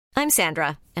I'm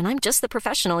Sandra, and I'm just the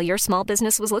professional your small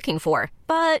business was looking for.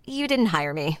 But you didn't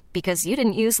hire me because you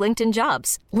didn't use LinkedIn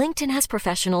Jobs. LinkedIn has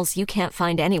professionals you can't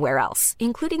find anywhere else,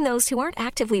 including those who aren't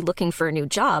actively looking for a new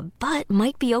job, but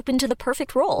might be open to the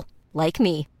perfect role, like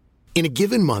me. In a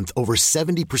given month, over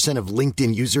 70% of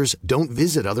LinkedIn users don't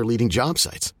visit other leading job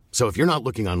sites. So if you're not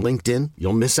looking on LinkedIn,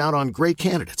 you'll miss out on great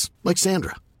candidates like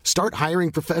Sandra. Start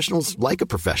hiring professionals like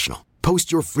a professional.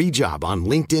 Post your free job on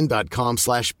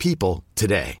linkedin.com/people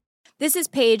today. This is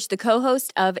Paige, the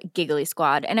co-host of Giggly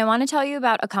Squad, and I want to tell you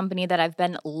about a company that I've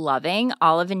been loving,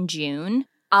 Olive & June.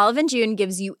 Olive & June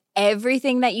gives you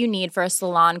everything that you need for a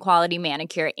salon-quality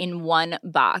manicure in one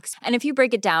box. And if you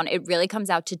break it down, it really comes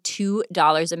out to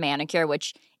 $2 a manicure,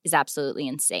 which is absolutely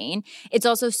insane. It's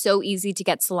also so easy to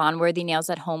get salon-worthy nails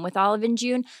at home with Olive &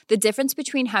 June. The difference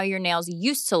between how your nails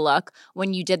used to look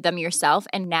when you did them yourself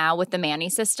and now with the Mani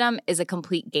system is a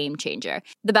complete game changer.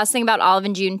 The best thing about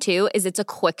Olive & June, too, is it's a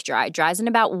quick dry. Dries in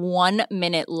about 1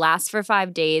 minute, lasts for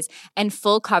 5 days, and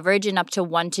full coverage in up to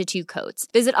 1 to 2 coats.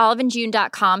 Visit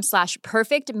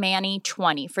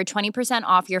oliveandjune.com/perfectmani20 for 20%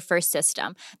 off your first system.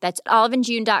 That's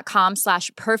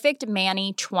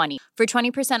oliveandjune.com/perfectmani20 for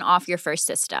 20% off your first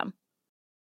system.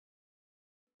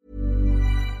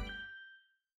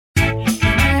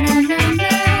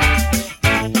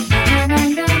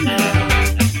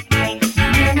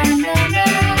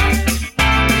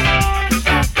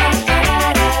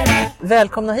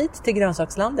 Välkomna hit till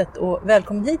grönsakslandet och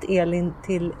välkommen hit Elin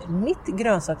till mitt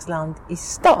grönsaksland i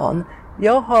stan.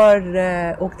 Jag har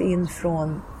åkt in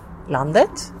från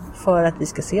landet för att vi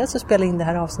ska ses och spela in det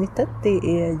här avsnittet. Det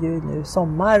är ju nu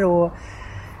sommar och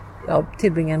jag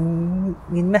tillbringar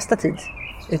min mesta tid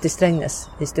ute i Strängnäs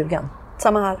i stugan.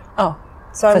 Samma här. Ja,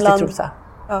 Sörmland. fast i Trosa,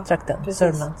 trakten, precis.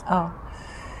 Sörmland. Ja.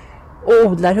 Och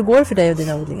odlar, hur går det för dig och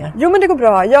dina odlingar? Jo, men det går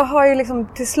bra. Jag har ju liksom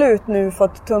till slut nu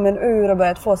fått tummen ur och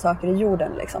börjat få saker i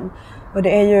jorden liksom. Och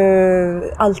det är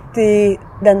ju alltid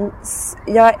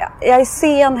jag är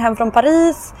sen hem från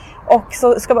Paris och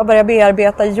så ska jag börja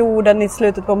bearbeta jorden i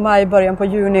slutet på maj, början på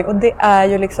juni. Och det är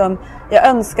ju liksom, jag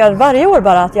önskar varje år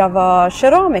bara att jag var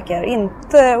keramiker,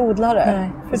 inte odlare.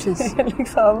 Nej, precis.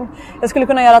 Liksom, jag skulle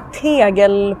kunna göra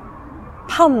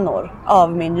tegelpannor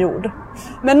av min jord.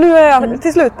 Men nu har jag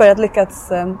till slut börjat lyckats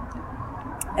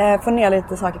få ner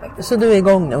lite saker. Så du är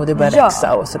igång nu och det börjar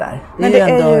växa och sådär. Det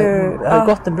är har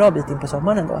gått en bra bit in på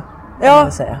sommaren ändå. Ja,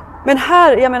 men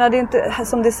här, jag menar det är inte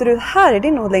som det ser ut här i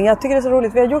din odling. Jag tycker det är så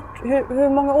roligt. Vi har gjort, hur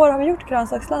många år har vi gjort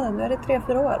grönsakslandet? Nu är det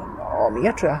 3-4 år. Ja,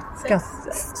 mer tror jag.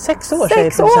 6 år.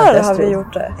 6 år har vi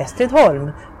gjort det. Estrid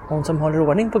Holm, hon som håller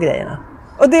ordning på grejerna.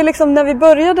 Och det är liksom när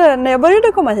jag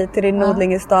började komma hit till din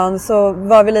odling i stan så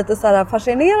var vi lite så här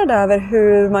fascinerade över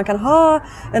hur man kan ha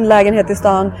en lägenhet i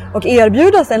stan och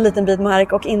erbjuda sig en liten bit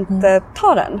mark och inte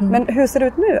ta den. Men hur ser det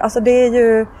ut nu? Alltså det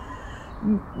är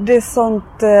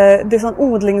sån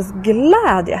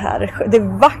odlingsglädje här. Det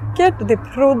är vackert, det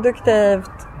är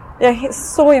produktivt. Jag är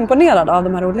så imponerad av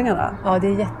de här odlingarna. Ja, det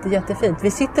är jättefint.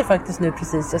 Vi sitter faktiskt nu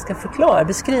precis, jag ska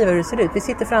beskriva hur det ser ut. Vi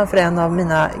sitter framför en av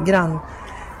mina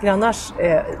grannars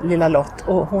lilla lott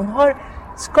och hon har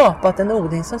skapat en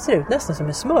odling som ser ut nästan som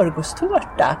en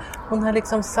smörgåstårta. Hon har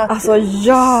liksom satt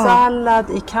sallad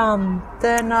i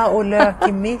kanterna och lök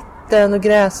i mitten och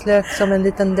gräslök som en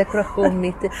liten dekoration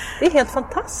mitt i. Det är helt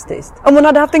fantastiskt. Om hon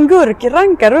hade haft en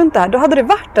gurkranka runt där, då hade det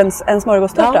varit en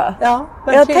smörgåstårta. Ja,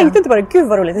 jag tänkte inte bara, gud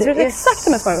vad roligt. Det ser ut exakt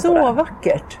som en smörgåstårta. Så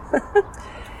vackert.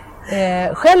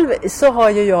 Själv så har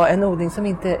ju jag en odling som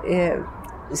inte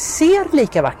ser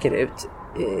lika vacker ut.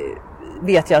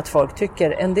 Vet jag att folk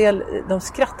tycker. En del, de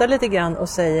skrattar lite grann och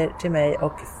säger till mig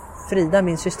och Frida,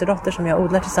 min systerdotter som jag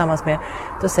odlar tillsammans med,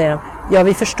 då säger de, ja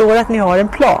vi förstår att ni har en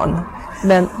plan,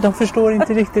 men de förstår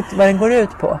inte riktigt vad den går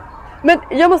ut på. Men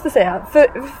jag måste säga,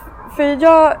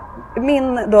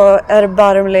 min då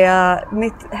erbarmliga,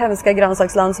 mitt hemska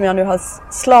grönsaksland som jag nu har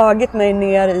slagit mig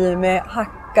ner i med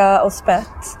hacka och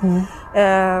spett.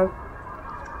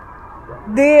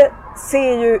 Det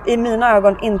ser ju i mina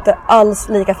ögon inte alls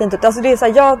lika fint ut. Alltså det är så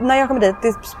här, när jag kommer dit,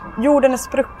 jorden är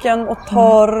sprucken och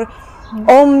torr.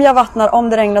 Om jag vattnar, om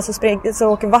det regnar så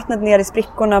åker vattnet ner i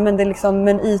sprickorna, men det är liksom,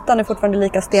 men ytan är fortfarande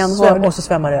lika stenhård. Och så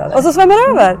svämmar det över.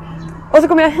 Och så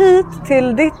kommer jag hit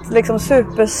till ditt liksom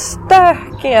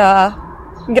superstökiga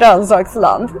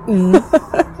grönsaksland.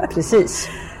 Precis.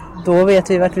 Då vet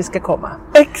vi vart vi ska komma.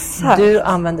 Exakt. Du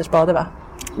använder spade, va?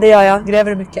 Det gör jag.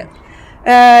 Gräver du mycket?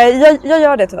 Jag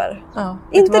gör det tyvär.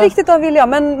 Inte riktigt av vilja,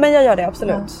 men jag gör det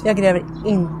absolut. Jag gräver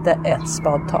inte ett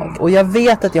spadtag. Och jag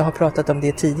vet att jag har pratat om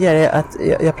det tidigare, att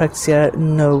jag praktiserar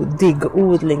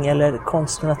no-dig-odling eller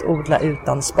konsten att odla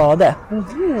utan spade.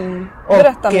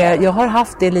 Berätta och mer. Jag har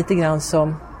haft det lite grann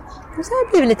som Och så har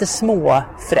jag blivit lite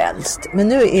småfrälst. Men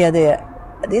nu är det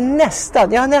är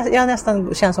nästan, jag har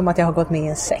nästan känns som att jag har gått med i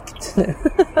en sekt nu.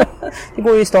 Det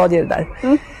går ju i stadier där.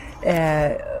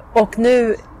 Och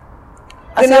nu...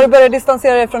 Det är när du börjar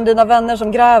distansera dig från dina vänner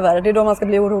som gräver, det är då man ska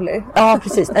bli orolig. Ja,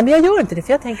 precis. Nej, men jag gör inte det,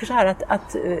 för jag tänker så här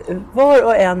att var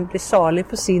och en blir salig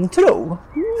på sin tro,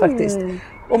 faktiskt.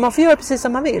 Och man får göra precis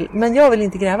som man vill, men jag vill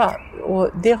inte gräva. Och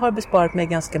det har besparat mig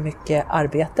ganska mycket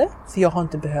arbete, för jag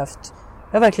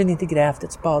har verkligen inte grävt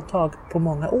ett spadtag på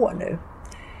många år nu.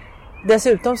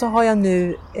 Dessutom så har jag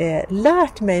nu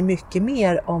lärt mig mycket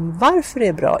mer om varför det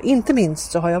är bra. Inte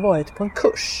minst så har jag varit på en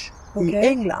kurs i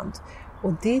England.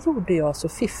 Och det gjorde jag så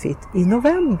fiffigt i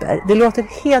november. Det låter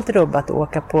helt rubbat att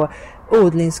åka på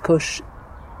odlingskurs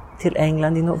till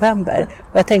England i november.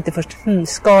 Och jag tänkte först,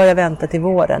 ska jag vänta till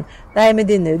våren? Nej, men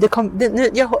det är nu.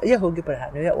 Jag hugger på det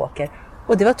här nu, jag åker.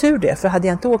 Och det var tur det, för hade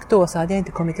jag inte åkt då så hade jag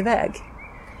inte kommit iväg.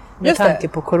 Med tanke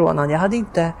på coronan. Jag hade ju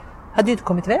inte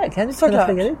kommit iväg. Jag hade inte kunnat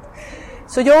flyga dit.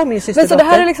 Så jag och min syster. Men så det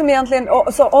här är liksom egentligen,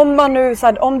 så om man nu så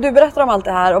här, om du berättar om allt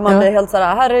det här och man blir helt så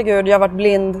här, herregud, jag har varit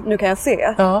blind, nu kan jag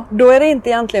se. Ja. Då är det inte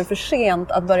egentligen för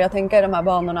sent att börja tänka i de här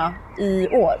banorna i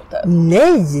år typ.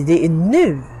 Nej, det är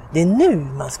nu. Det är nu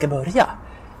man ska börja.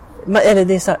 Eller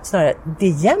det är snarare, det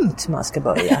är jämt man ska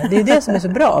börja. Det är det som är så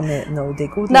bra med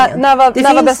no-dig-odlingen.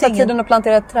 När var bästa tiden att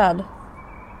plantera ett träd?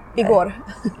 Igår.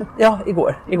 Ja,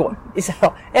 igår.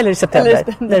 Eller i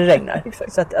september när det regnar.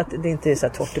 Så att det inte är så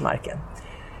torrt i marken.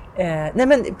 Nej,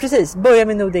 men precis, börja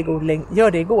med no-dig-odling.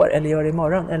 Gör det igår eller gör det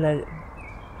imorgon. Eller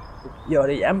gör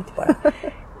det jämt bara.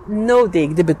 No-dig,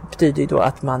 det betyder ju då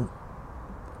att man...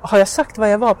 Har jag sagt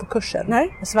vad jag var på kursen?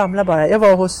 Nej. Jag svamlar bara. Jag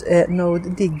var hos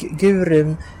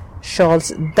no-dig-gurun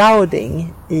Charles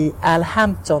Dowding i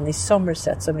Alhampton i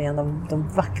Somerset, som är en av de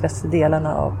vackraste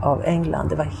delarna av England.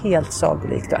 Det var helt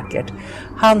sagolikt vackert.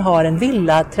 Han har en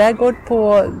villaträdgård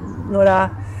på några,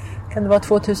 kan det vara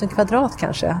 2000 kvadrat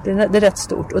kanske. Det är rätt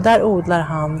stort. Och där odlar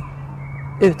han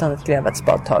utan att gräva ett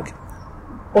spadtag.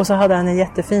 Och så hade han en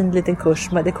jättefin liten kurs.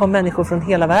 Det kom människor från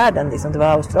hela världen. Liksom. Det var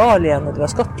Australien och det var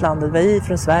Skottland och det var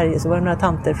från Sverige. Så var det några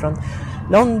tanter från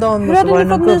London. Hur hade ni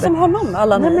fått ni som honom?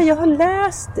 Nej, men jag har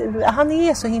läst. Han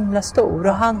är så himla stor.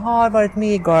 Och han har varit med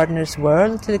i Gardener's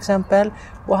World till exempel.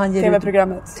 Och han ger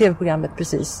TV-programmet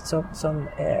precis. Som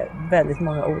väldigt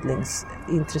många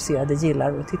odlingsintresserade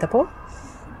gillar att titta på.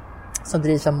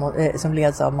 Som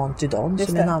leds av Monty Don.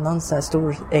 Som är en annan så här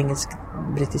stor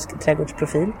engelsk-brittisk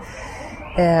trädgårdsprofil.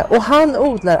 Och han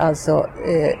odlar alltså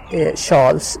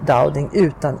Charles Dowding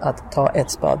utan att ta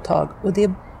ett spadtag. Och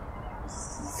det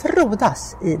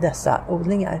frodas i dessa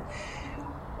odlingar.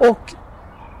 Och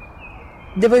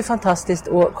det var ju fantastiskt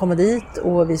att komma dit.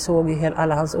 Och vi såg ju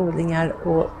alla hans odlingar.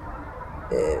 Och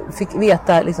fick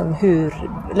veta liksom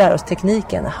lära oss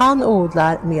tekniken. Han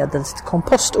odlar medelst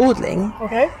kompostodling.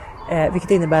 Okay.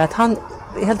 Vilket innebär att han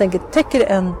helt enkelt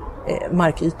täcker en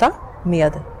markyta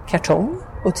med kartong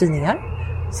och tidningar.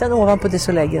 Sen ovanpå det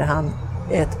så lägger han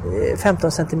ett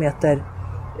 15 cm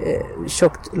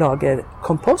tjockt lager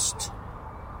kompost.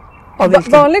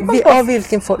 Av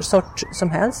vilken sort som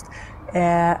helst.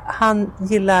 Han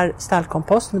gillar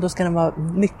stallkompost, men då ska den vara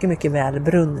mycket, mycket väl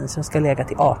brunnen, så den ska lägga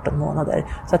till 18 månader.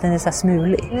 Så att den är så här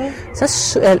smulig.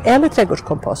 Eller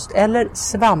trädgårdskompost, eller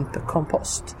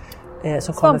svampkompost.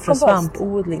 Som kommer från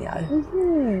svampodlingar.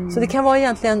 Så det kan vara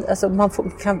egentligen, alltså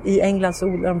i England så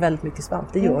odlar de väldigt mycket svamp.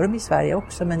 Det gör de i Sverige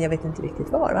också, men jag vet inte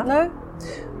riktigt var, va? Nej.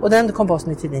 Och den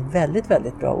komposten är tydligen väldigt,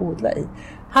 väldigt bra att odla i.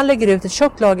 Han lägger ut ett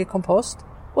tjockt lager kompost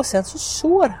och sen så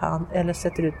sår han eller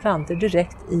sätter ut plantor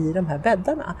direkt i de här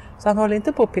bäddarna. Så han håller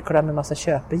inte på att pickla med massa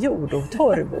köpejord och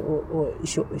torv och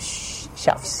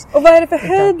tjafs. Och vad är det för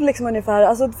höjd liksom ungefär?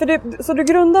 Alltså, så du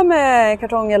grundar med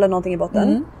kartong eller någonting i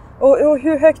botten? Och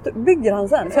hur högt bygger han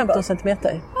sen? 15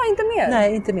 centimeter. Ja, inte mer?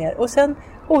 Nej, inte mer. Och sen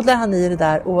odlar han i det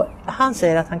där och han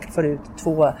säger att han kan få ut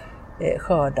 2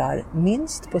 skördar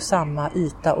minst på samma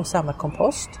yta och samma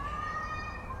kompost.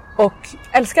 Och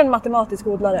älskar en matematisk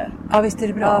odlare. Ja, visst är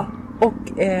det bra. Ja. Och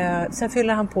sen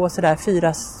fyller han på sådär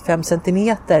 4-5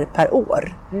 centimeter per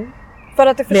år. För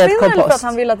att det försvinner eller för att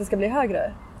han vill att det ska bli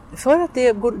högre? För att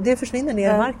det försvinner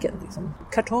ner i marken. Liksom.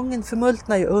 Kartongen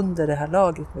förmultnar ju under det här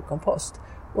lagret med kompost.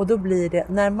 Och då blir det,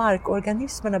 när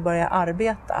markorganismerna börjar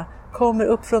arbeta, kommer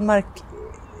upp från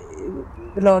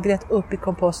marklagret upp i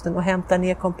komposten och hämtar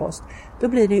ner kompost, då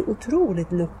blir det ju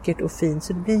otroligt luckert och fint.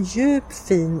 Så det blir en djup,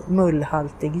 fin,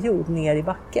 mullhaltig jord ner i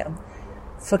backen.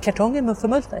 För kartongen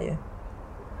förmultnar ju.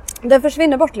 Den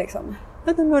försvinner bort liksom?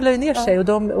 Ja, den mullar ju ner sig och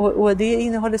det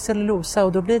innehåller cellulosa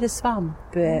och då blir det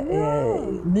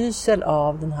svampmysel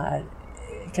av den här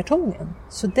kartongen.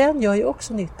 Så den gör ju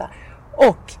också nytta.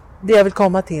 Och det jag vill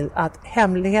komma till, att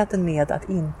hemligheten med att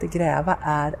inte gräva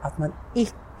är att man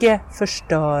icke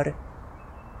förstör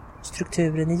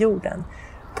strukturen i jorden.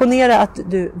 Ponera att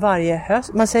du varje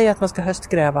höst, man säger att man ska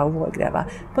höstgräva och vårgräva.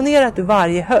 Ponera att du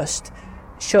varje höst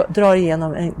drar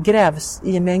igenom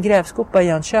med en grävskopa i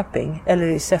Jönköping eller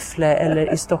i Säffle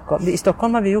eller i Stockholm. I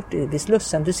Stockholm har vi gjort det vid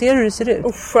Slussen. Du ser hur det ser ut.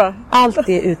 Uffa. Allt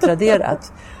är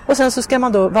utraderat. Och sen så ska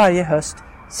man då varje höst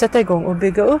sätta igång och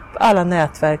bygga upp alla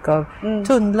nätverk av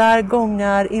tunnlar,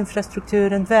 gångar,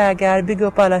 infrastrukturen, vägar, bygga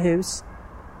upp alla hus.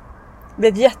 Det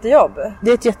är ett jättejobb. Det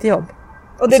är ett jättejobb.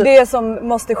 Och det är det som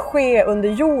måste ske under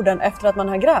jorden efter att man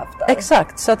har grävt där.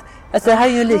 Exakt, så att det här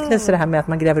är ju en liknelse det här med att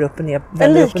man gräver upp och ner.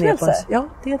 En liknelse? Ja,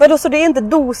 det är vadå, så det är inte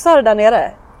dosar där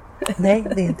nere? Nej,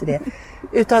 det är inte det.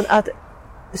 Utan att,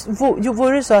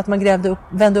 vore det så att man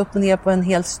vände upp och ner på en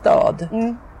hel stad,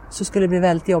 så skulle det bli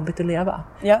väldigt jobbigt att leva.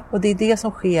 Ja. Och det är det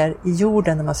som sker i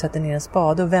jorden när man sätter ner en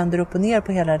spade och vänder upp och ner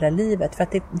på hela det där livet. För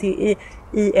att det är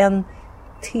i en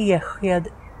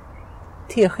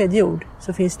tesked jord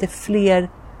så finns det fler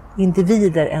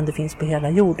individer än det finns på hela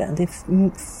jorden. Det är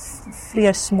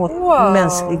fler små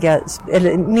mänskliga,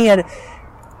 eller mer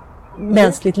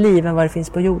mänskligt liv än vad det finns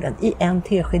på jorden i en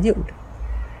tesked jord.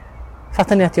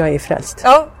 Fattar ni att jag är frälst?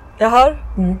 Ja, jag hör.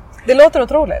 Det låter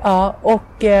otroligt. Ja,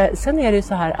 och sen är det ju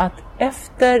så här att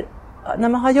efter, när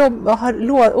man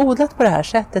har odlat på det här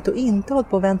sättet och inte hållit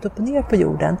på att vänta upp och ner på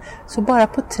jorden, så bara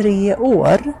på 3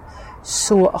 år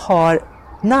så har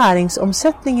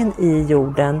näringsomsättningen i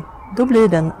jorden,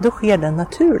 då sker den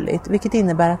naturligt, vilket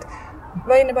innebär att...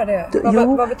 Vad innebär det?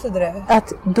 Vad betyder det?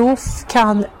 Att då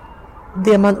kan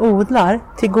det man odlar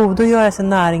tillgodogöra sig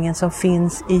näringen som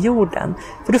finns i jorden.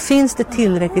 För då finns det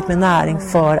tillräckligt med näring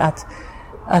för att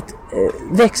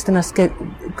växterna ska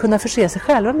kunna förse sig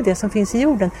själva med det som finns i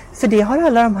jorden. För det har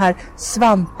alla de här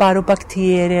svampar och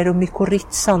bakterier och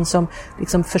mykorrhizan som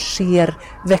liksom förser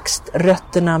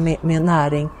växtrötterna med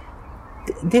näring.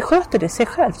 Det sköter det sig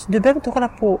självt. Du behöver inte hålla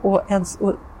på och ens...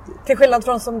 Till skillnad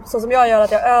från så som jag gör,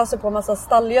 att jag öser på en massa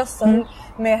stallgödsel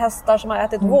med hästar som har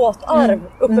ätit våtarv.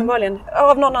 Uppenbarligen.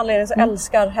 Av någon anledning så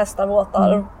älskar hästar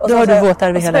våtarv. Och då har du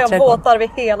våtarv i hela trädgården. Våtarv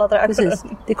i hela trädgården. Precis.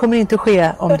 Det kommer inte att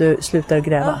ske om du slutar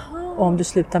gräva. Och om du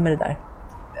slutar med det där.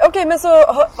 Okej, men så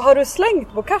har du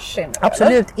slängt bokashin?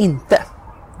 Absolut eller? Inte.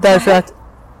 Därför att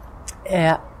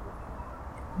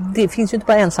det finns ju inte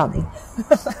bara en sanning.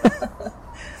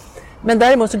 Men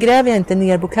däremot så gräver jag inte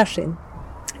ner bokashin.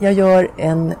 Jag gör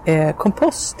en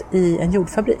kompost i en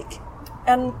jordfabrik.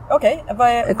 Okej.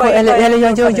 Eller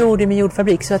jag gör jord i min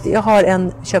jordfabrik. Så att jag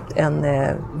har köpt en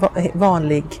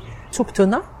vanlig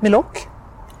soptunna med lock.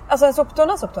 Alltså en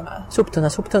soptunna?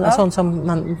 Soptunna. Ja. Sånt som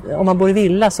om man bor i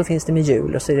villa så finns det med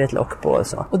hjul och så är det ett lock på och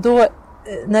så. Och då,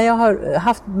 när jag har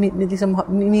haft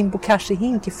min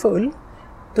bokashi-hink full,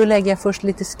 då lägger jag först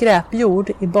lite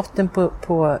skräpjord i botten på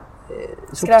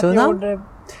soptunnan. Skräpjord?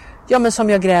 Ja, men som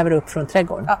jag gräver upp från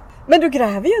trädgården. Ja. Men du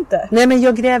gräver ju inte. Nej, men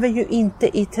jag gräver ju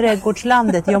inte i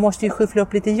trädgårdslandet. Jag måste ju skyffla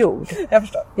upp lite jord. Jag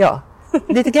förstår. Ja,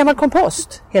 lite gammal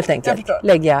kompost helt enkelt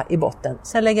lägger jag i botten.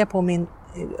 Sen lägger jag på min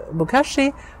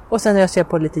bokashi och sen öser jag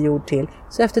på lite jord till.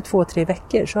 Så efter 2-3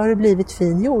 veckor så har det blivit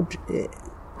fin jord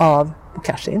av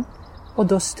bokashin. Och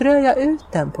då strör jag ut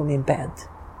den på min bädd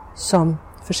som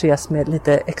förses med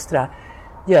lite extra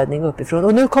gödning uppifrån.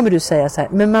 Och nu kommer du säga så här,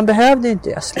 men man behövde ju inte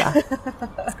gödsla.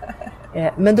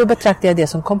 Men då betraktar jag det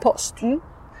som kompost.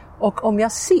 Och om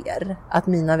jag ser att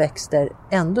mina växter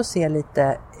ändå ser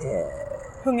lite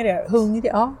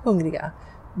hungriga,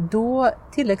 då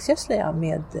tilläggsgödslar jag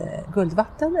med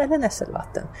guldvatten eller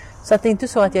nässelvatten. Så att det är inte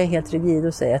så att jag är helt rigid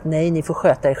och säger att nej, ni får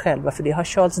sköta er själva, för det har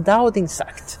Charles Dowding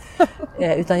sagt.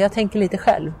 Utan jag tänker lite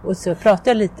själv och så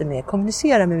pratar jag lite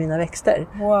kommunicerar med mina växter.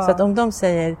 Wow. Så att om de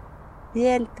säger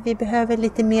hjälp, vi behöver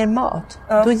lite mer mat,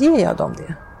 då ger jag dem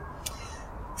det.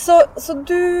 Så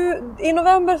du, i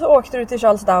november så åkte du till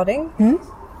Charles Dowding.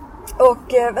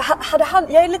 Och hade han,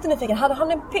 jag är lite nyfiken, hade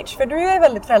han en pitch? För du är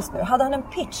väldigt frälst nu. Hade han en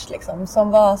pitch liksom,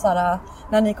 som var så här,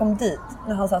 när ni kom dit,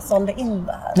 när han så här sålde in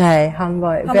det här? Nej, han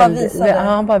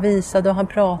bara visade och han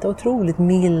pratade otroligt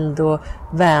mild och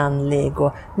vänlig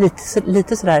och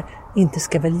lite sådär, inte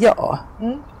ska väl jag.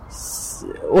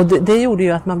 Och det gjorde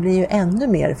ju att man blir ju ännu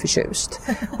mer förtjust.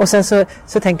 Och sen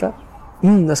så tänker jag,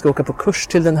 jag ska åka på kurs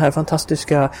till den här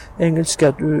fantastiska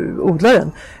engelska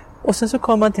odlaren. Och sen så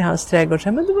kom man till hans trädgård,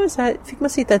 men då var det så här, fick man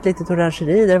sitta i ett litet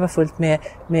orangeri där det var fullt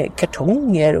med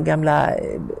kartonger och gamla,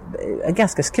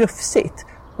 ganska skrufsigt.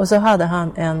 Och så hade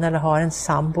han har en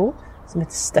sambo som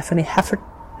heter Stephanie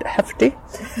Hefty.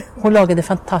 Hon lagade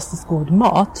fantastiskt god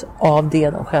mat av det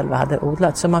de själva hade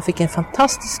odlat. Så man fick en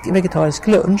fantastisk vegetarisk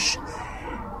lunch.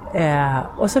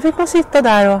 Och så fick man sitta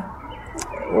där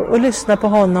och lyssna på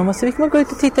honom. Och så fick man gå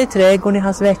ut och titta i trädgården i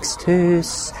hans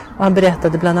växthus. Och han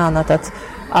berättade bland annat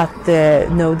att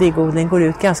no-dig-odling går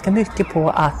ut ganska mycket på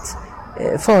att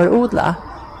förodla.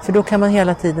 För då kan man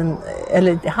hela tiden,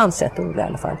 eller hans sätt att odla i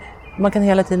alla fall, man kan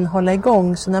hela tiden hålla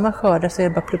igång. Så när man skördar så är det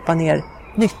bara att pluppa ner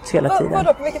nytt hela tiden.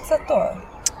 Vadå, på vilket sätt då?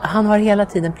 Han har hela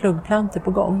tiden pluggplanter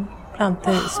på gång.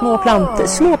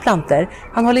 Små planter.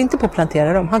 Han håller inte på att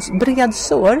plantera dem. Han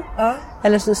bredsår,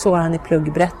 eller så sår han i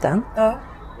pluggbrätten.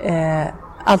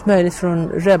 Allt möjligt från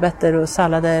rödbetor och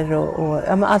sallader och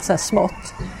allt så här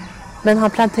smått. Men han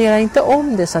planterar inte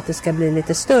om det så att det ska bli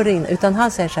lite större in, utan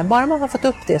han säger så här, bara man har fått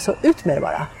upp det så ut med det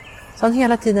bara. Så han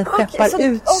hela tiden skeppar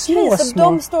ut små. Så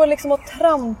de står liksom och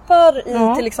trampar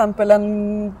i till exempel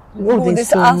en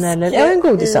godisask. Eller en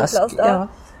godisask.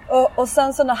 Och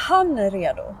sen så när han är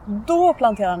redo, då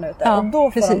planterar han ut det och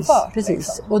då får han fart. Precis.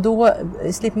 Liksom. Och då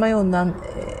slipper man ju undan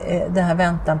den här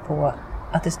väntan på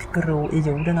att det ska gro i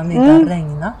jorden om det inte har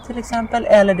regnat till exempel.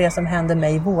 Eller det som hände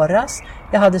mig i våras.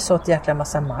 Jag hade sått jäkla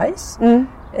massa majs.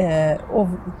 Och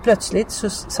plötsligt så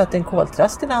satt en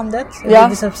koltrast i landet.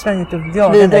 Jag sprang ut och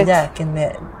jagade den där jäkeln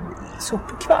med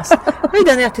sopkvast. Och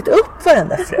den har ätit upp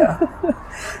varenda frö.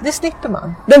 Det slipper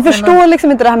man. Den förstår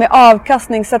liksom inte det här med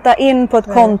avkastning. Sätta in på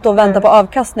ett konto och vänta på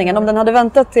avkastningen. Om den hade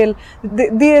väntat till...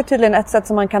 Det är tydligen ett sätt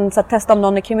som man kan testa om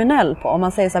någon är kriminell på. Om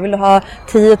man säger så här, vill du ha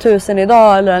 10 000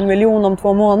 idag eller 1 miljon om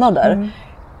 2 månader.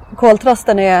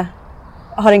 Koltrasten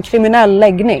har en kriminell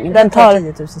läggning. Den tar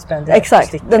 10 000 spänn.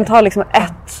 Exakt. Den tar liksom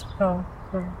ett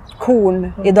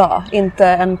korn idag. Inte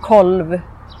en kolv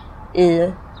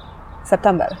i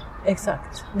september.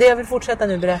 Exakt. Det jag vill fortsätta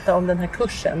nu berätta om den här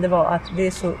kursen, det var att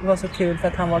det var så kul för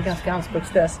att han var ganska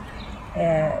anspråkslös.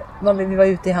 Vi var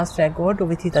ute i hans trädgård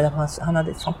och vi tittade på han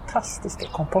hade fantastiska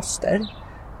komposter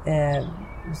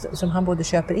som han både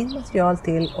köper in material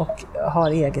till och har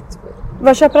eget.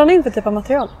 Vad köper han in för typ av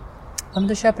material?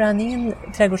 Då köper han in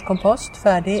trädgårdskompost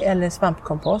färdig eller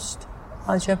svampkompost.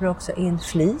 Han köper också in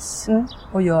flis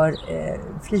och gör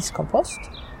fliskompost.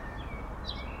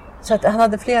 Så att han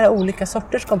hade flera olika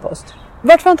sorters kompost.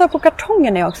 Vart får han ta på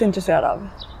kartongen är jag också intresserad av.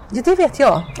 Ja, det vet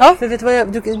jag. Ja. För vet du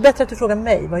vad bättre att du frågar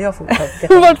mig vad jag får ta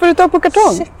på. Vart får du ta på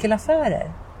kartong?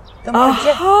 Cykelaffärer. De har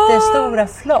jättestora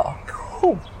flak.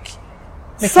 Sjok.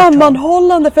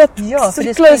 Sammanhållande för att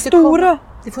cyklar är stora.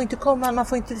 Det får inte komma, man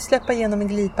får inte släppa igenom en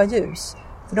glipa ljus.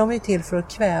 För de är ju till för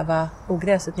att kväva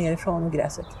ogräset nerifrån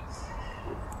ogräset.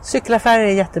 Cykelaffärer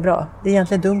är jättebra. Det är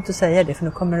egentligen dumt att säga det för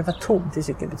nu kommer det vara tomt i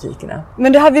cykelbutikerna.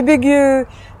 Men det här, vi bygger ju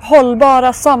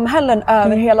hållbara samhällen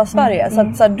över hela Sverige. Så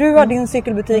att så här, du har din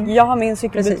cykelbutik, jag har min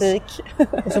cykelbutik.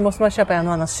 Och så måste man köpa en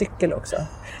och annan cykel också.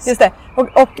 Just det.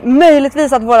 Och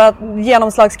möjligtvis att våra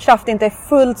genomslagskraft inte är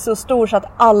fullt så stor så att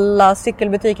alla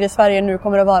cykelbutiker i Sverige nu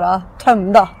kommer att vara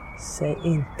tömda. Säg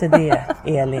inte det,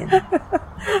 Elin.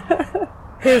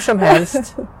 Hur som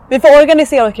helst. Vi får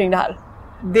organisera oss kring det här.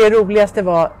 Det roligaste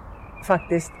var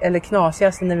faktiskt, eller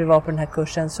knasigaste när vi var på den här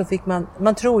kursen, så fick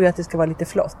man tror ju att det ska vara lite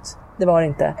flott. Det var det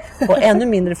inte. Och ännu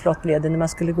mindre flott blev det när man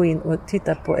skulle gå in och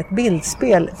titta på ett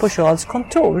bildspel på Charles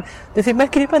kontor. Då fick man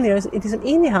krypa ner liksom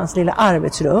in i hans lilla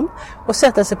arbetsrum och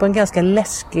sätta sig på en ganska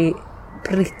läskig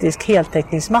brittisk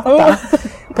heltäckningsmatta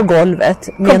på golvet.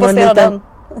 Kompostera den.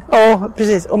 Ja,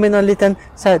 precis. Och med någon liten,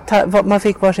 så här, man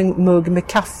fick varsin mugg med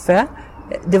kaffe.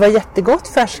 Det var jättegott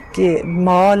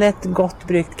färskmalet, gott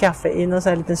bryggt kaffe i någon sån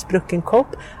här liten sprucken kopp.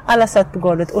 Alla satt på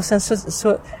golvet och sen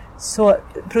så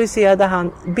projicerade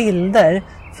han bilder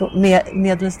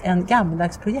med en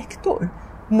gammaldags projektor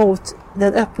mot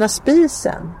den öppna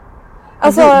spisen.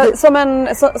 Alltså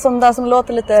som där som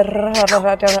låter lite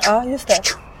ja, just det.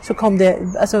 Så kom det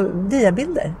alltså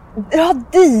diabilder. Ja,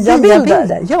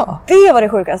 diabilder. Ja. Det var det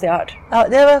sjukaste jag hört. Ja,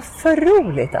 det var för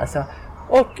roligt alltså.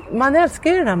 Och man älskar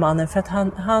ju den här mannen för att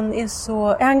han är så...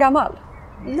 Är han gammal?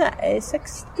 Nej,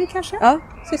 60 kanske? Ja.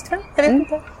 65, jag vet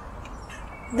inte.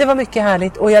 Det var mycket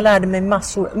härligt och jag lärde mig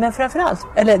massor. Men framförallt,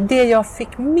 eller det jag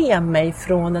fick med mig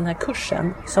från den här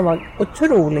kursen som var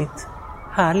otroligt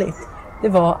härligt, det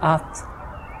var att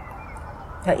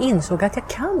jag insåg att jag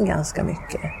kan ganska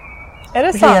mycket. Är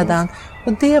det sant? Redan.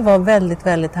 Och det var väldigt,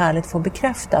 väldigt härligt att få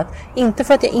bekräftat. Inte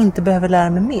för att jag inte behöver lära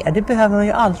mig mer. Det behöver man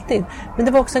ju alltid. Men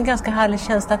det var också en ganska härlig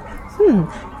känsla att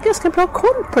ganska bra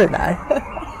koll på det där.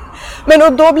 Men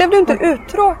och då blev du inte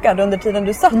uttråkad under tiden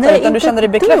du satt där, utan du kände dig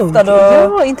bekräftad?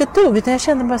 Ja, inte ett dugg. Utan jag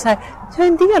kände bara så här, jag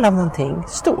är en del av någonting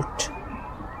stort.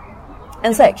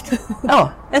 En sekt? Ja,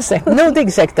 en sekt.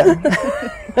 No-dig-sekten.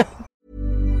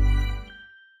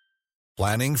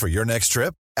 Planning for your next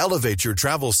trip? Elevate your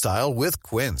travel style with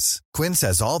Quince. Quince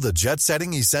has all the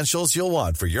jet-setting essentials you'll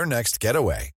want for your next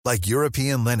getaway, like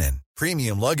European linen,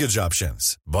 premium luggage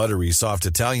options, buttery soft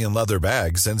Italian leather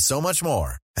bags, and so much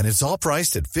more. And it's all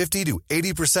priced at 50 to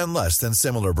 80% less than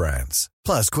similar brands.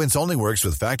 Plus, Quince only works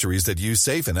with factories that use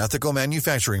safe and ethical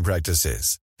manufacturing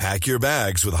practices. Pack your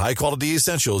bags with high-quality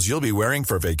essentials you'll be wearing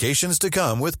for vacations to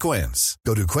come with Quince.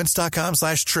 Go to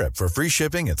quince.com/trip for free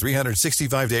shipping and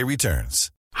 365-day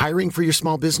returns. Hiring for your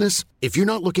small business? If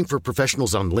you're not looking for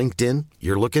professionals on LinkedIn,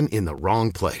 you're looking in the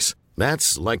wrong place.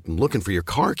 That's like looking for your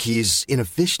car keys in a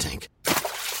fish tank.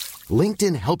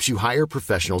 LinkedIn helps you hire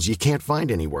professionals you can't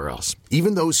find anywhere else,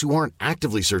 even those who aren't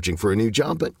actively searching for a new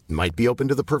job but might be open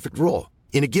to the perfect role.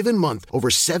 In a given month, over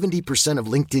 70%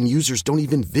 of LinkedIn users don't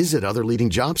even visit other leading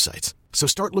job sites. So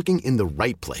start looking in the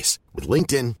right place. With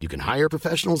LinkedIn, you can hire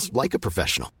professionals like a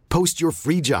professional. Post your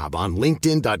free job on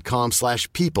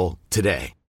linkedin.com/people today.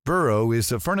 Burrow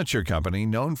is a furniture company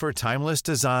known for timeless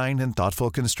design and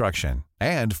thoughtful construction,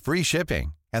 and free shipping,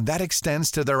 and that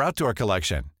extends to their outdoor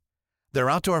collection. Their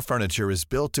outdoor furniture is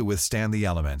built to withstand the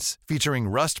elements,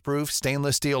 featuring rust-proof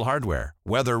stainless steel hardware,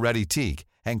 weather-ready teak,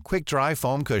 and quick-dry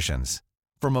foam cushions.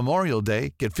 For Memorial Day,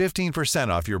 get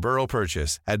 15% off your Burrow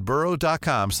purchase at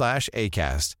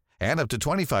burrow.com/acast, and up to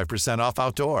 25% off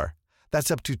outdoor.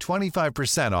 That's up to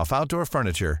 25% off outdoor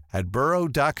furniture at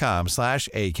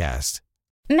burrow.com/acast.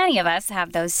 Many of us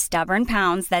have those stubborn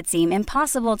pounds that seem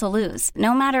impossible to lose,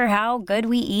 no matter how good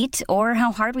we eat or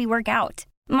how hard we work out.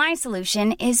 My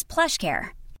solution is PlushCare.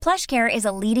 PlushCare is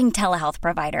a leading telehealth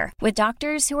provider with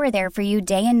doctors who are there for you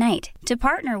day and night to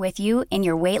partner with you in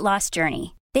your weight loss journey.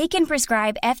 They can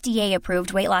prescribe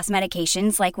FDA-approved weight loss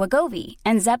medications like Wegovy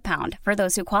and Zepbound for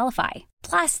those who qualify.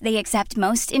 Plus, they accept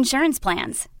most insurance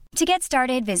plans. To get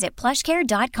started, visit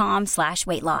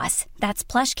plushcare.com/weightloss.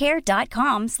 That's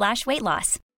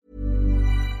plushcare.com/weightloss.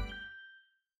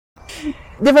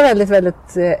 Det var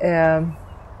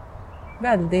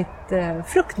väldigt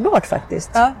fruktbart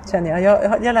faktiskt, känner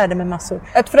jag. Jag lärde mig massor.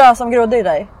 Ett frö som grodde i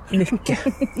dig? Mycket,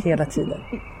 hela tiden.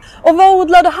 Och vad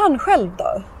odlade han själv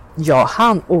då? Ja,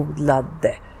 han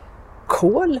odlade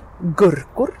kål,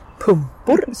 gurkor,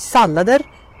 pumpor, sallader,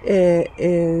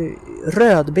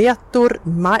 rödbetor.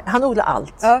 Han odlade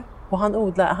allt. Ja. Och han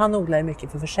odlar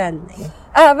mycket för försäljning.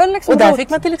 Även liksom och där fick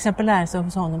man till exempel lära sig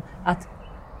hos honom att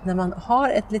när man har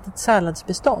ett litet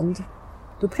salladsbestånd,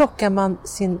 då plockar man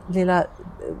sin lilla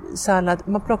sallad,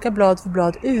 man plockar blad för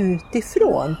blad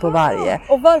utifrån på varje.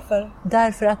 Och varför?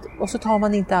 Därför att, och så tar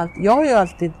man inte allt. Jag har ju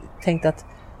alltid tänkt att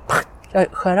jag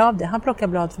skär av det. Han plockar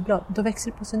blad för blad. Då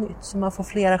växer det på sig nytt. Så man får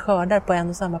flera skördar på en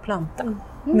och samma planta.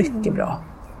 Mycket bra.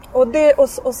 Och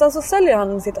sen så säljer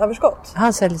han sitt överskott?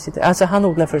 Han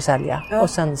odlar för att sälja. Ja. Och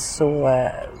sen så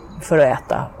för att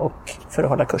äta och för att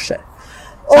hålla kurser.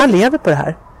 Så han lever på det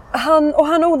här.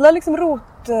 Han odlar liksom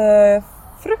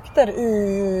rotfrukter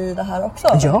i det här också?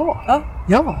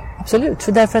 Ja, absolut.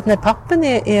 För därför att när pappen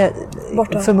är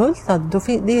förmultnad,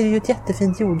 det är ju ett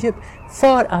jättefint jorddjup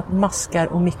för att maskar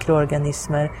och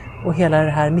mikroorganismer och hela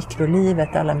det här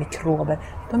mikrolivet, alla mikrober,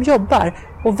 de jobbar.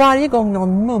 Och varje gång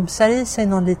någon mumsar i sig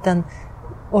någon liten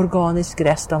organisk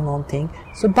rest av någonting,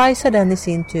 så bajsar den i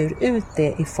sin tur ut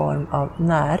det i form av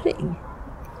näring.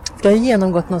 Det har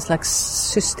genomgått någon slags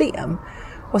system.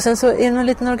 Och sen så är det någon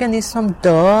liten organism som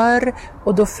dör,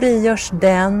 och då frigörs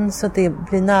den så att det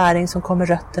blir näring som kommer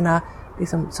rötterna,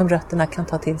 liksom, som rötterna kan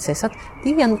ta till sig. Så att det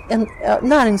är en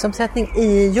näringsomsättning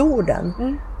i jorden.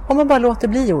 Om man bara låter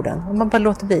bli jorden.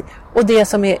 Och det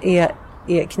som är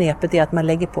knepet är att man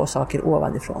lägger på saker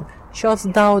ovanifrån. Charles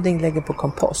Dowding lägger på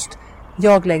kompost.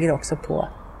 Jag lägger också på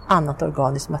annat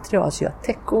organiskt material, så jag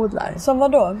täckodlar. Som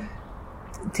vad då?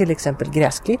 Till exempel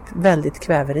gräsklipp, väldigt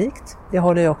kväverikt. Det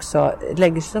håller ju också,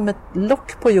 lägger som ett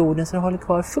lock på jorden så det håller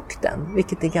kvar fukten,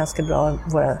 vilket är ganska bra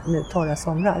våra nu torra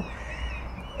somrar.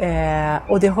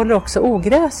 Och det håller också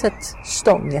ogräset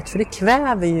stånget, för det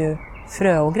kväver ju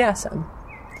fröogräsen.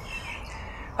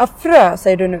 Ja, frö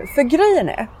säger du nu. För grejen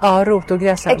är? Ja,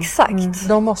 rotogräsen. Exakt.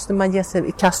 Då måste man ge sig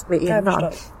i kast med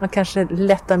innan. Man kanske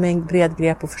lättar med en bred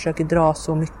grep och försöker dra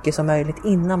så mycket som möjligt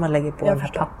innan man lägger på den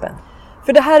här pappen.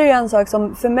 För det här är ju en sak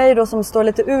som för mig då, som står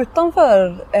lite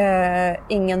utanför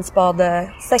ingen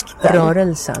spade-sekten.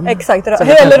 Rörelsen. Exakt,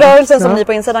 eller rörelsen som ni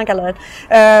på insidan kallar det.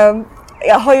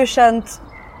 Jag har ju känt,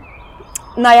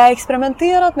 när jag har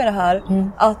experimenterat med det här,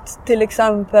 att till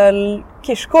exempel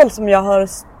kirskål, som jag har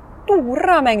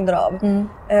stora mängder av,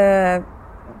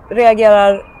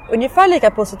 reagerar ungefär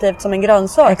lika positivt som en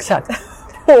grönsak. Exakt.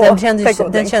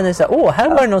 Den känner så här, här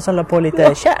var det någon som la på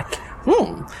lite käk.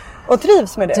 Och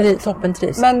trivs med det? Toppen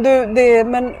trivs.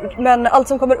 Men allt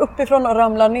som kommer uppifrån och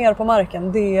ramlar ner på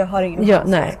marken, det har ingen chans.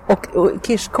 Nej. Och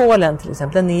kirskålen till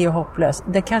exempel, den är ju hopplös.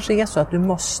 Det kanske är så att du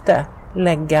måste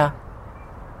lägga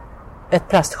ett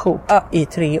plastsjok i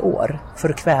 3 år för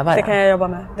att kväva den. Det kan jag jobba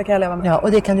med. Det kan jag leva med. Ja,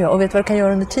 och det kan du göra. Och vet du vad du kan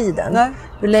göra under tiden? Nej.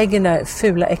 Du lägger den där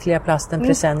fula, äckliga plasten,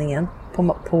 presenningen,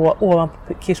 ovanpå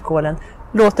kirskålen.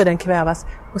 Låter den kvävas.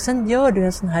 Och sen gör du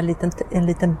en sån här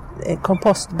liten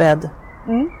kompostbädd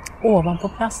ovanpå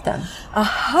plasten.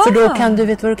 Aha. För då kan du,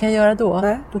 vet vad du kan göra då?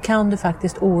 Nej. Då kan du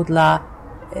faktiskt odla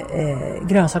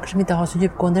grönsaker som inte har så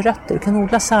djupgående rötter. Du kan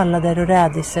odla sallader och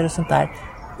rädisor och sånt där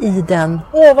i den.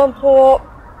 Ovanpå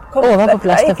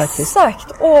plasten faktiskt.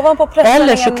 Exakt, ovanpå presenningen.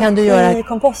 Eller så kan du göra i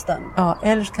komposten. Ja,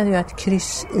 eller så kan du göra ett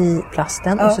kryss i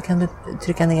plasten och så kan du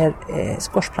trycka ner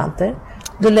skorsplanter.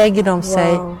 Då lägger de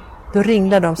sig, då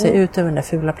ringlar de sig ut över den där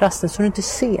fula plasten så du inte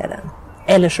ser den.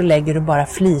 Eller så lägger du bara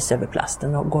flis över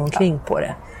plasten och går omkring på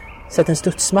det. Så att den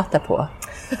studsmattar på.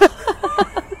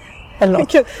 Eller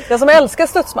något. Jag som älskar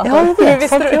studsmattor. Ja, jag vet.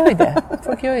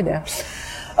 Folk gör ju det.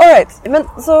 All right. Men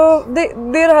så det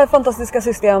är det här fantastiska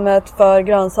systemet för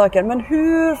grönsaker. Men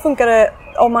hur funkar det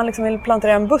om man liksom vill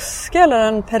plantera en buske eller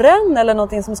en perenn eller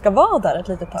någonting som ska vara där ett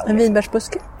litet tag? En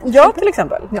vinbärsbuske? Ja, till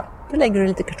exempel. Ja, då lägger du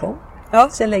lite kartong. Ja.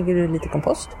 Sen lägger du lite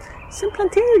kompost. Sen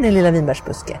planterar du din lilla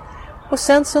vinbärsbuske. Och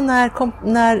sen så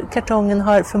när kartongen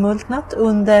har förmultnat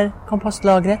under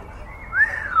kompostlagret,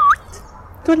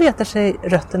 då letar sig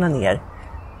rötterna ner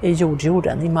i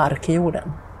jorden, i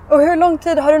markjorden. Och hur lång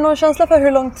tid, har du någon känsla för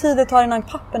hur lång tid det tar innan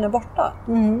pappen är borta?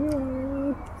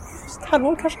 Ett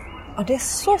halvår kanske. Ja, det är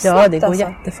så snabbt. Ja, det går alltså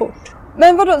jättefort.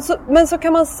 Men vadå, så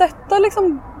kan man sätta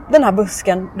liksom den här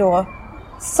busken då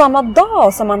samma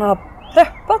dag som man har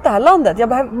preppat det här landet?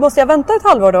 Måste jag vänta ett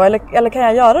halvår då? Eller kan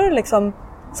jag göra det liksom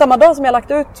samma dag som jag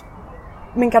lagt ut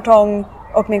min kartong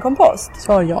och min kompost?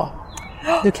 Svar ja.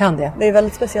 Du kan det. Det är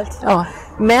väldigt speciellt. Ja,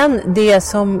 men det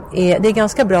är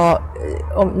ganska bra,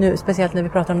 nu, speciellt när vi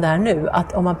pratar om det här nu,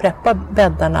 att om man preppar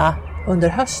bäddarna under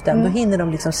hösten, då hinner de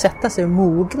liksom sätta sig och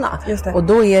mogna. Just det. Och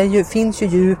då finns ju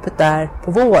djupet där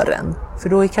på våren, för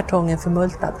då är kartongen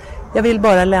förmultnad. Jag vill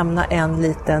bara lämna en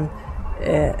liten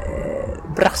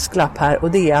brasklapp här,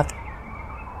 och det är att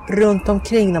runt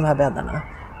omkring de här bäddarna,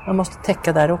 man måste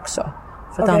täcka där också.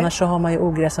 För att annars så har man ju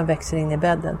ogräs som växer in i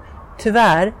bädden.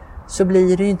 Tyvärr så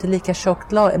blir det ju inte lika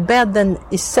tjockt lag. Bädden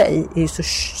i sig är ju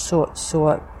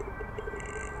så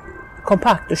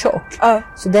kompakt och tjock.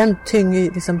 Så den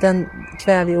tynger, liksom, den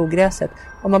kväver ogräset.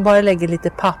 Om man bara lägger lite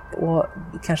papp och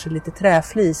kanske lite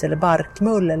träflis eller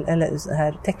barkmull eller så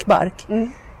här täckbark,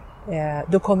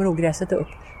 då kommer ogräset upp.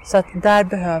 Så att där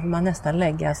behöver man nästan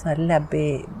lägga sån här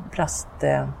läbbig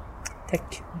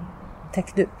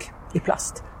täckduk i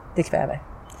plast. Det kväver.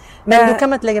 Men då kan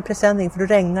man inte lägga presenning, för då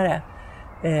regnar det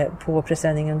på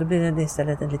presenningen. Då blir det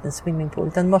istället en liten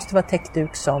swimmingpool. Den måste vara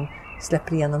täckduk som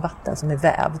släpper igenom vatten, som är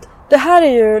vävd. Det här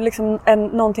är ju liksom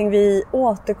någonting vi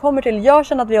återkommer till. Jag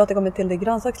känner att vi återkommer till det i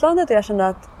grönsakslandet, och jag känner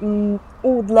att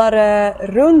odlare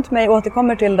runt mig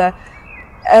återkommer till det.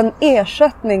 En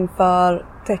ersättning för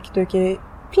täckduk i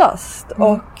plast.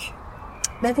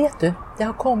 Men vet du, det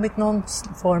har kommit någon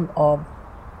form av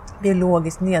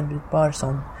biologiskt nedbrytbar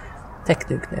sån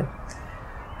täckduk nu.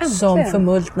 Som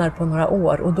förmultnar på några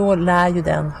år, och då lär ju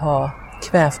den ha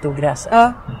kvävt ogräset.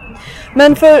 Ja.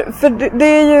 Men för det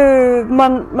är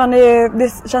ju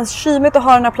det känns kymigt att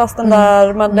ha den här plasten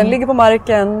där, den ligger på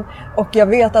marken, och jag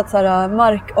vet att så här,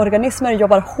 markorganismer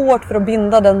jobbar hårt för att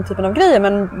binda den typen av grejer,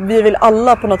 men vi vill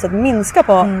alla på något sätt minska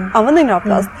på användningen av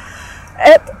plast.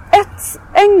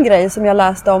 En grej som jag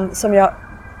läste om som jag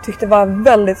tyckte var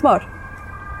väldigt smart.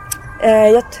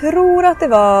 Jag tror att det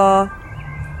var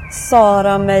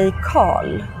Sara May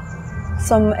Karl,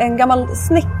 som en gammal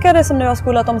snickare som nu har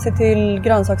skolat om sig till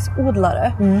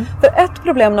grönsaksodlare. För ett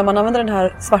problem när man använder den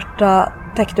här svarta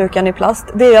täckduken i plast,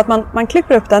 det är att man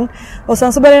klipper upp den och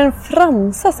sen så börjar den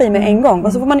fransa sig med en gång.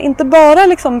 Och så får man inte bara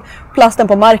liksom plasten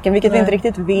på marken, vilket vi inte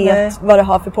riktigt vet vad det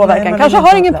har för påverkan. Kanske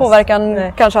har ingen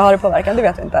påverkan, kanske har det påverkan, det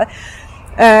vet vi inte.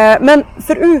 Men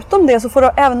förutom det så får du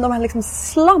även de här liksom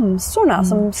slamsorna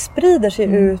som sprider sig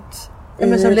ut.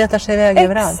 Men som letar sig iväg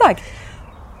överallt. Exakt.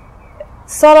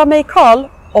 Sara May Karl,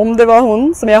 om det var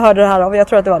hon som jag hörde det här av, jag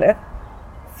tror att det var det,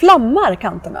 flammar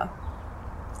kanterna.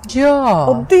 Ja,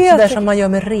 och det där som man gör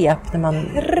med rep när man...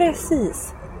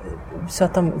 Precis. Så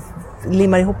att de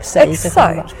limmar ihop sig.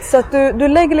 Exakt, så att du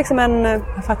lägger liksom en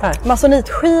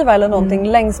masonitskiva eller någonting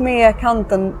längs med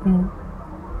kanten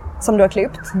som du har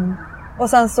klippt. Och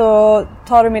sen så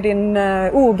tar du med din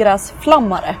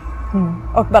ogräsflammare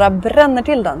och bara bränner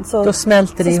till den. Så, då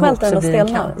smälter det ihop, så blir den och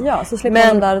stelnar. Ja, så slipper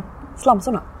man de där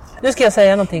slamsorna. Nu ska jag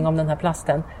säga någonting om den här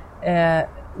plasten.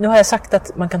 Nu har jag sagt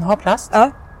att man kan ha plast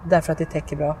därför att det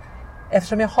täcker bra.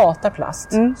 Eftersom jag hatar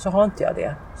plast så har inte jag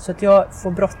det. Så att jag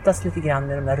får brottas lite grann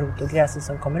med de där rotogräsen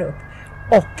som kommer upp.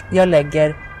 Och jag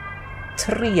lägger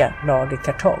 3 lager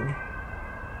kartong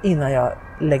innan jag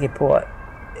lägger på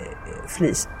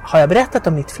flis. Har jag berättat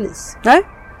om mitt flis? Nej.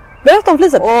 Berätta om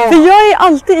fliset. För jag är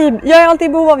alltid i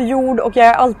behov av jord och jag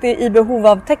är alltid i behov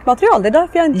av täckmaterial. Det är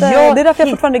därför jag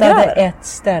fortfarande gräver. Jag hittade ett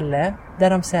ställe där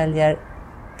de säljer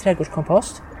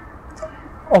trädgårdskompost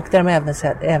och där de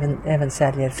även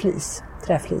säljer flis,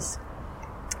 träflis.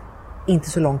 Inte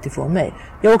så långt ifrån mig.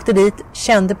 Jag åkte dit,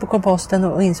 kände på komposten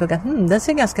och insåg att den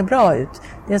ser ganska bra ut.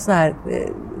 Det är en sån här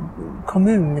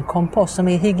kommunkompost som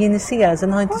är hygieniserad, så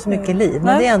den har inte så mycket liv.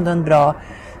 Men det är ändå en bra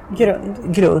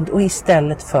grund. Och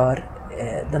istället för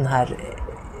den här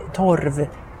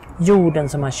torvjorden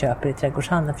som man köper i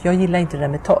trädgårdshandeln. För jag gillar inte det där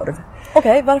med torv.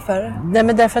 Okej, varför? Nej,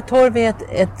 men därför att torv är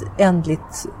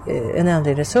en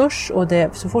ändlig resurs. Och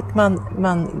så fort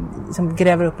man liksom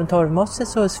gräver upp en torvmosse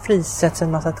så frisätts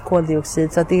en massa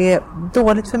koldioxid. Så att det är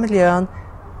dåligt för miljön.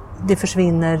 Det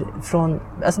försvinner från...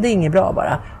 Alltså det är inget bra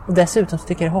bara. Och dessutom så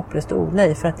tycker jag det är hopplöst att odla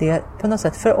i för att det på något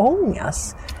sätt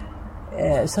förångas.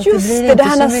 Så just det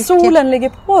här när solen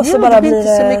ligger på så bara det blir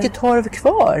inte så mycket torv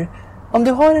kvar. Om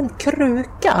du har en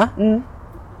kruka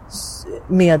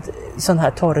med sån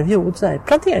här torvjord, så här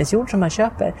planteringsjord som man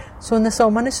köper, så när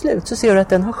sommaren är slut så ser du att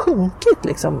den har sjunkit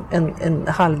liksom en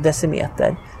halv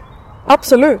decimeter.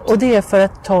 Absolut. Och det är för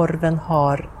att torven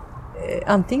har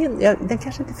antingen, den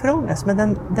kanske inte förångas,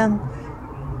 men den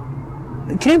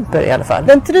krymper i alla fall.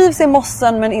 Den trivs i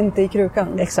mossen men inte i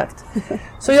krukan. Exakt.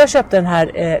 Så jag köpte den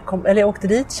här, eller jag åkte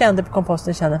dit, kände på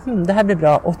komposten, kände det här blir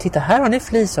bra. Och titta, här har ni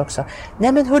flis också.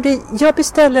 Nej men hörde, jag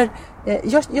beställer,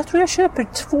 jag tror jag köper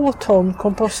 2 ton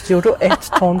kompostjord och 1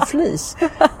 ton flis.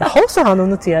 Jaha, sa han och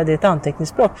noterade ett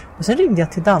anteckningsblock. Och sen ringde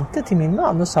jag till Dante, till min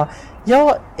man, och sa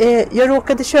jag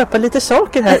råkade köpa lite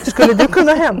saker här, skulle du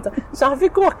kunna hämta? Så han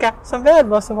fick åka, som väl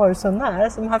var så var det så nära,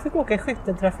 så han fick åka i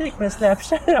skytteltrafik med en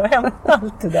släpkärra och hämta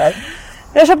allt det där.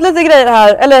 Jag har köpt lite grejer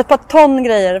här, eller ett par ton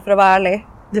grejer för att vara ärlig.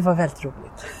 Det var väldigt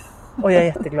roligt. Och jag är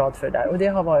jätteglad för det där. Och det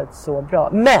har varit så bra.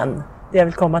 Men det jag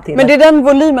vill komma till... Men det är den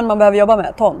volymen man behöver jobba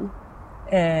med, ton?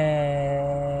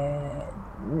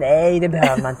 Nej, det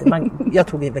behöver man inte. Jag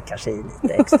tog väl kanske i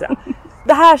lite extra.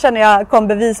 Det här känner jag kom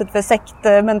beviset för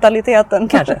sektmentaliteten.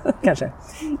 Kanske.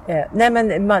 Nej, men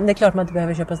det är klart man inte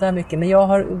behöver köpa så här mycket. Men jag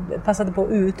har passat på att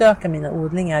utöka mina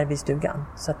odlingar vid stugan.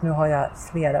 Så att nu har jag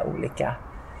flera olika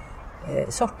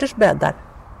sorters bäddar.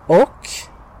 Och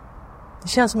det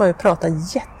känns som att jag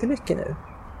pratar jättemycket nu.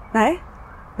 Nej.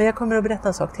 Men jag kommer att berätta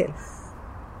en sak till.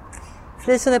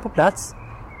 Flisen är på plats.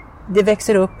 Det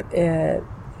växer upp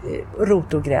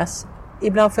rotogräs.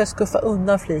 Ibland får jag skuffa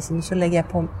undan flisen och så lägger jag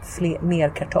på mer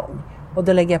kartong. Och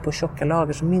då lägger jag på tjocka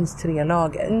lager, så minst 3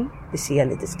 lager. Det ser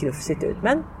lite skrufsigt ut,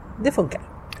 men det funkar.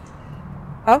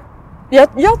 Ja.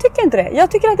 Jag tycker inte det.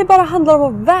 Jag tycker att det bara handlar om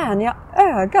att vänja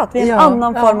ögat vid en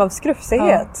annan form av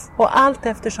skrufsighet. Ja. Och allt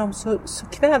eftersom så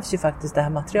kvävs ju faktiskt det här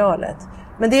materialet.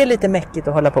 Men det är lite mäckigt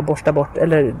att hålla på och borsta bort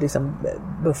eller liksom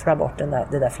buffra bort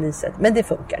det där fliset. Men det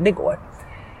funkar, det går.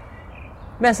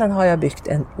 Men sen har jag byggt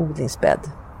en odlingsbädd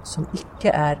som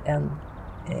icke är en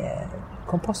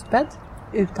kompostbädd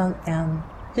utan en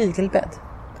hygelbädd.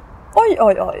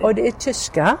 Oj. Och det är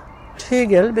tyska.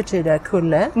 Hygel betyder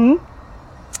kulle.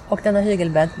 Och denna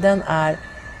hygelbädd, den är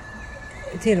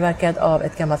tillverkad av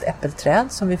ett gammalt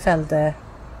äppelträd som vi fällde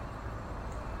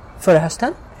förra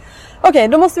hösten. Okej,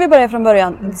 då måste vi börja från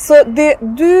början. Så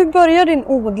du börjar din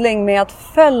odling med att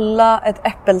fälla ett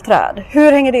äppelträd.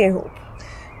 Hur hänger det ihop?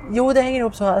 Jo, det hänger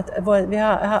ihop så att vi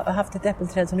har haft ett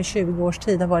äppelträd som i 20 års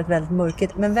tid har varit väldigt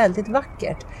mörkt men väldigt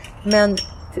vackert. Men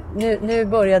nu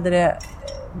började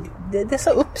det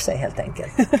sa upp sig helt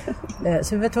enkelt.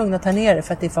 Så vi var tvungna att ta ner det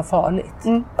för att det var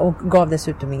farligt. Och gav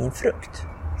dessutom ingen frukt.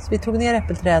 Så vi tog ner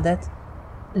äppelträdet,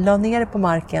 la ner det på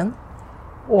marken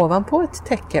ovanpå ett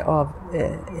täcke av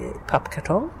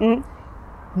pappkartong.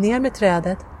 Ner med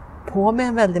trädet, på med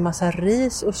en väldig massa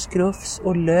ris och skrufs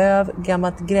och löv,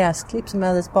 gammalt gräsklipp som jag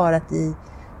hade sparat i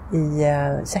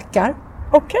säckar.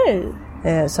 Okej.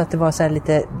 Så att det var så här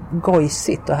lite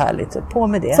gojsigt och härligt. Så på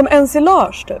med det. Som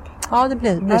ensilage typ? Ja, det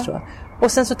blir så.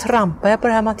 Och sen så trampade jag på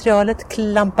det här materialet,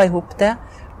 klampade ihop det.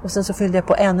 Och sen så fyllde jag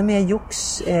på ännu mer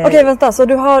jox. Okej, vänta. Så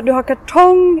du har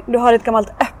kartong, du har ett gammalt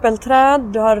äppelträd,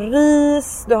 du har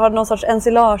ris, du har någon sorts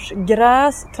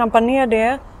ensilagegräs. Trampar ner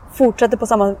det, fortsätter på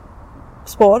samma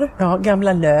spår. Ja,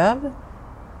 gamla löv.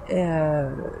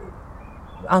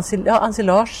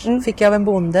 Ensilage fick jag av en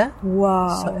bonde. Wow.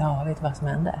 Så, vet du vad som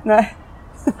hände? Nej.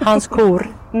 Hans kor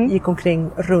gick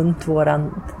omkring runt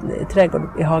våran trädgård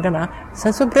i hagarna.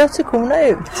 Sen så bröt sig korna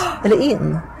ut, eller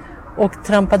in, och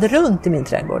trampade runt i min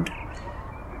trädgård.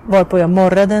 Varpå jag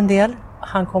morrade en del.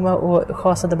 Han kom och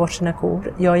schasade bort sina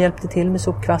kor. Jag hjälpte till med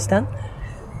sopkvasten.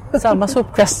 Samma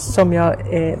sopkvast som jag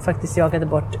faktiskt jagade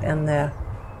bort en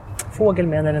fågel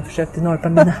med när den försökte norpa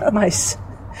mina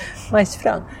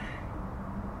majsfrön.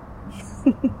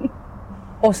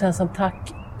 Och sen som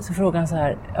tack så frågade han så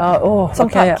här.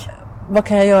 Vad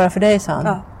kan jag göra för dig, sa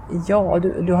han. Ja,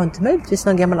 du har inte möjligtvis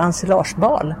någon gammal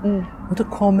ensilagebal. Och då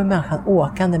kommer människan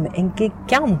åkande med en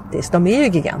gigantisk, de är ju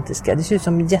gigantiska, det ser ut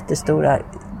som jättestora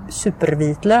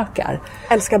supervitlökar.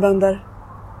 Älskar bönder.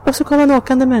 Och så kom han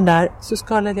åkande med den där, så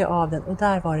skalade jag av den och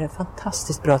där var det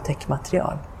fantastiskt bra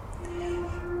täckmaterial.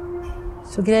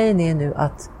 Så grejen är nu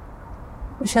att,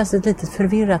 det känns lite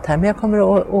förvirrat här, men jag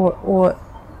kommer att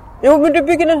Jo, men du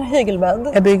bygger en hygelbädd.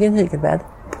 Jag bygger en hygelbädd,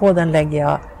 på den lägger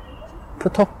jag på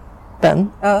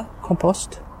toppen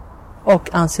kompost och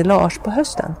ensilage på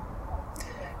hösten.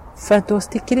 För att då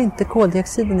sticker inte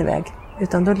koldioxiden iväg,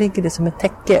 utan då ligger det som ett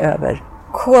täcke över.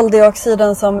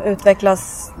 Koldioxiden som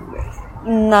utvecklas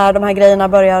när de här grejerna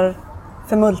börjar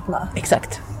förmultna.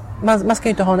 Exakt. Man ska ju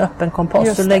inte ha en öppen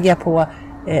kompost, så lägger jag på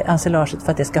ensilaget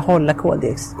för att det ska hålla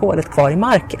kolet kvar i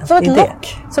marken. Som ett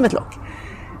lock. Som ett lock.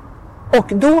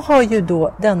 Och då har ju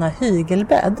då denna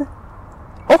hygelbädd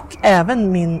och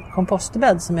även min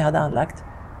kompostbädd som jag hade anlagt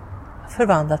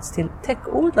förvandlats till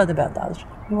täckodlade bäddar.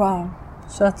 Wow.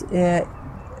 Så att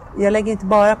jag lägger inte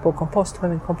bara på kompost på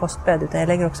min kompostbädd, utan jag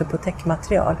lägger också på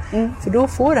täckmaterial. För då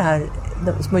får det här,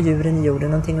 de små djuren i jorden,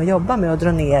 någonting att jobba med och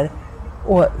dra ner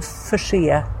och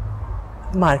förse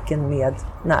marken med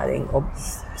näring.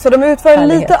 Så de utför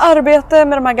lite arbete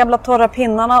med de här gamla torra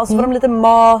pinnarna och så får de lite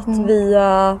mat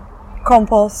via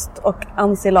kompost och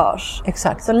ensilage.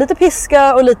 Exakt. Så lite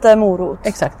piska och lite morot.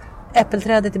 Exakt.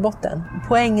 Äppelträdet i botten.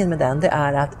 Poängen med den, det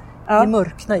är att det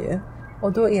mörknar ju.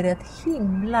 Och då är det ett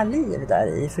himla liv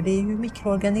där i. För det är ju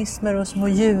mikroorganismer och små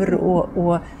djur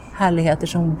och härligheter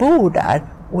som bor där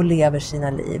och lever sina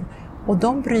liv. Och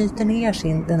de bryter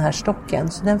ner den här stocken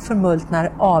så den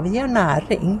förmultnar, avger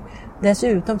näring.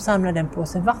 Dessutom samlar den på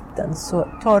sig vatten. Så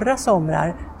torra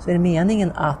somrar så är det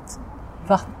meningen att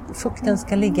fukten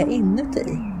ska ligga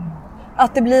inuti.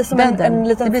 Att det blir som en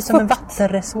liten det blir som en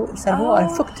vattenreservoar,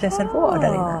 fuktreservoar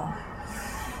där inne.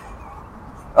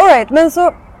 All right, men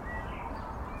så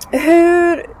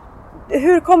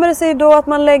hur kommer det sig då att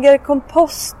man lägger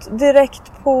kompost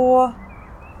direkt på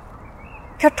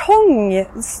kartong?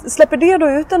 Släpper det då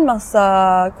ut en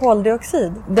massa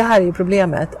koldioxid? Det här är ju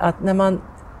problemet, att när man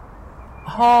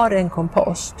har en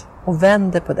kompost och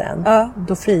vänder på den,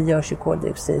 då frigörs ju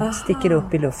koldioxid, sticker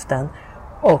upp i luften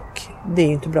och det är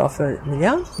ju inte bra för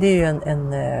miljön. Det är ju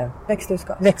en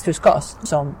växthusgas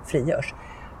som frigörs.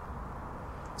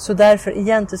 Så därför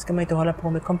egentligen ska man inte hålla på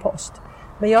med kompost.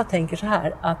 Men jag tänker så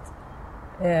här att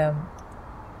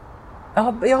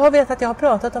jag har vetat att jag har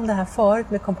pratat om det här förut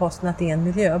med komposten, att det är en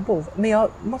miljöbov. Men jag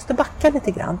måste backa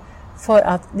lite grann, för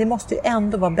att det måste ju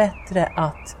ändå vara bättre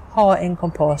att ha en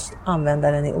kompost,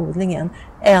 använda den i odlingen,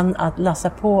 än att lassa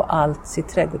på allt sitt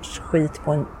trädgårdsskit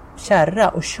på en kärra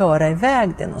och köra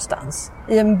iväg det någonstans.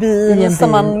 I en bil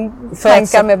som man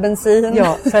tankar med bensin.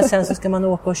 Ja, för att sen så ska man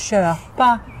åka och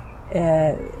köpa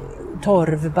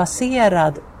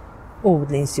torvbaserad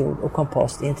odlingsjord och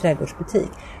kompost i en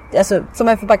trädgårdsbutik. Alltså, som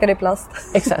är förpackad i plast.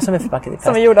 Exakt, som är förpackad i plast.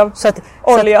 Som är gjord av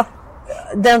olja.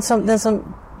 Den som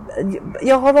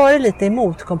jag har varit lite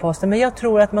emot komposten, men jag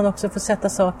tror att man också får sätta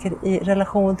saker i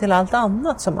relation till allt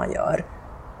annat som man gör.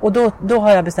 Och då har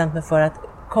jag bestämt mig för att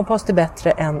kompost är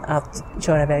bättre än att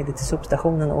köra iväg det till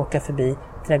sopstationen och åka förbi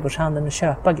trädgårdshandeln och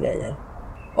köpa grejer.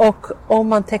 Och om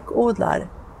man täckodlar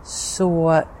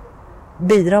så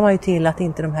bidrar man ju till att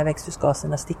inte de här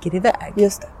växthusgaserna sticker iväg.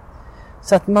 Just det.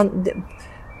 Så att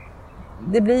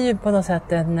det blir ju på något sätt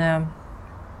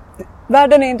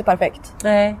världen är inte perfekt.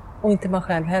 Nej, och inte man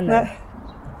själv heller. Nej.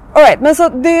 All right, men så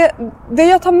det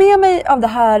jag tar med mig av det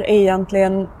här är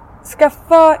egentligen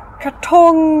skaffa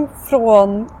kartong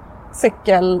från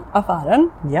cykelaffären.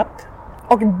 Japp.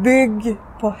 Och bygg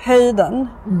på höjden.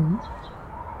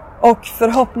 Och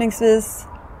förhoppningsvis...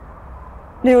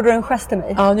 Nu gjorde du en gest till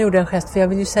mig. Ja, nu gjorde jag en gest. För jag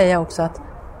vill ju säga också att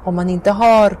om man inte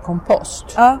har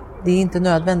kompost, det är inte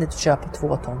nödvändigt att köpa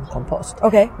 2 ton kompost.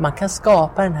 Okay. Man kan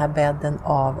skapa den här bädden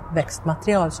av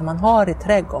växtmaterial som man har i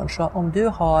trädgården. Så om du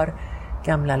har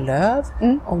gamla löv,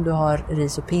 om du har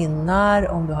ris och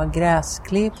pinnar, om du har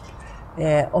gräsklipp,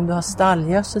 om du har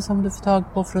stallgödsel som du får tag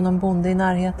på från någon bonde i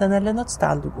närheten eller något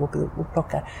stall du åker och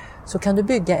plockar, så kan du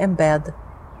bygga en bädd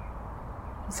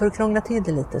För att krångla till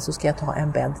det lite så ska jag ta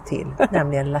en bädd till,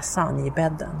 nämligen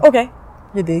lasagnebädden. Okej.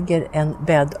 Vi bygger en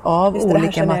bädd av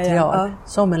olika material,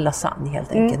 som en lasagne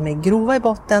helt enkelt. Med grova i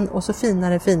botten och så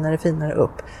finare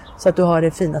upp. Så att du har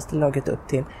det finaste laget upp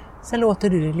till. Sen låter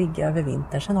du det ligga över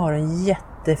vintern. Sen har du en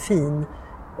jättefin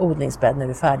odlingsbädd när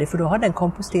du är färdig. För då har den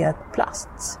komposterat plast.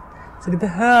 Så du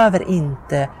behöver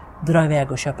inte dra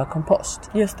iväg och köpa kompost.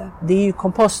 Just det. Det är ju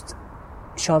kompost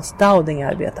Charles Dowding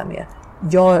arbetar med.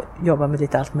 Jag jobbar med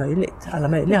lite allt möjligt. Alla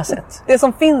möjliga sätt. Det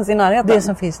som finns i närheten. Det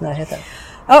som finns i närheten.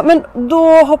 Ja, men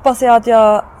då hoppas jag att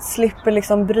jag slipper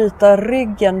liksom bryta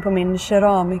ryggen på min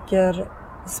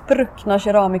spruckna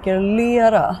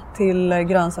keramikerlera till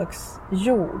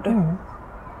grönsaksjord.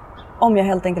 Om jag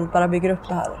helt enkelt bara bygger upp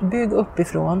det här. Bygg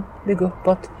uppifrån, bygg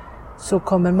uppåt. Så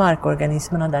kommer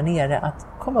markorganismerna där nere att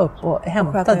komma upp och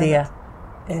hämta det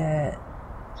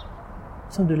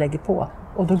som du lägger på.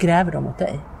 Och då gräver de åt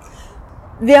dig.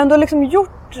 Vi har ändå liksom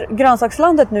gjort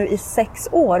grönsakslandet nu i 6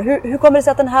 år. Hur kommer det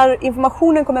sig att den här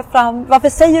informationen kommer fram? Varför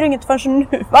säger du inget förrän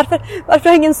nu? Varför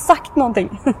har ingen sagt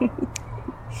någonting?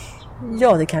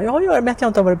 Ja, det kan ju ha att göra med att jag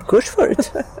inte har varit på kurs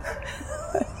förut.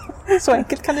 Så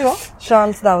enkelt kan det vara.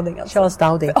 Charles Dowding alltså. Charles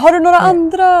Dowding. Har du några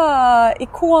andra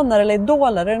ikoner eller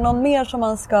idoler? Är det någon mer som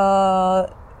man ska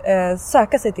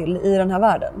söka sig till i den här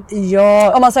världen?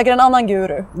 Ja. Om man söker en annan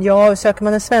guru? Ja, söker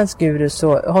man en svensk guru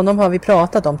så, honom har vi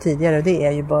pratat om tidigare, det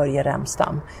är ju Börje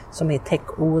Remstam som är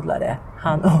täckodlare.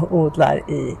 Han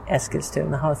odlar i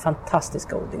Eskilstuna, har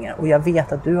fantastiska odlingar och jag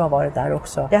vet att du har varit där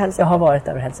också. Jag har varit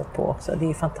där och hälsat på också, det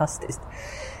är fantastiskt.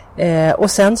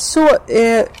 Och sen så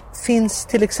finns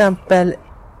till exempel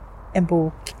en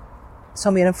bok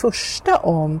som är den första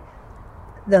om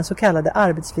den så kallade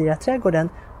arbetsfria trädgården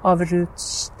av Ruth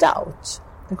Stout.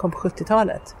 Den kom på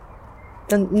 70-talet.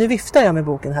 Nu viftar jag med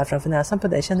boken här framför näsan på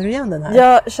dig. Känner du igen den här?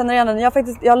 Jag känner igen den. Jag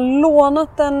har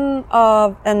lånat den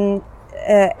av en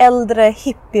äldre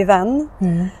hippievän.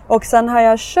 Och sen har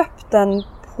jag köpt den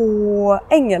på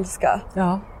engelska.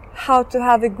 Ja. How to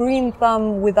have a green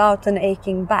thumb without an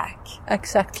aching back.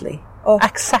 Exactly.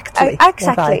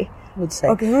 Exactly.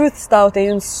 Och Ruth Stout är ju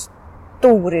en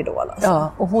stor idol. Alltså.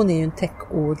 Ja, och hon är ju en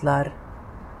täckodlar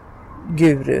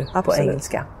guru på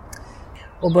engelska.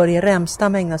 Och Börje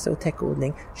Remstam ägnar sig åt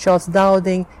täckodling. Charles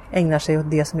Dowding ägnar sig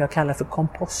åt det som jag kallar för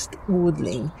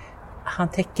kompostodling. Han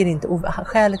täcker inte, och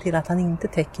skälet till att han inte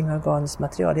täcker med organiskt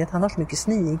material är att han har så mycket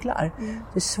sniglar.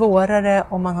 Det är svårare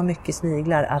om man har mycket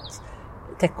sniglar att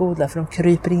täckodla för de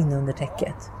kryper in under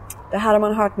täcket. Det här har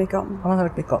man hört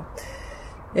mycket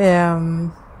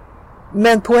om.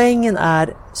 Men poängen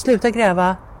är, sluta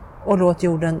gräva och låt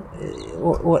jorden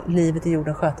och livet i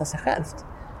jorden sköta sig självt.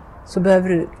 Så behöver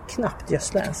du knappt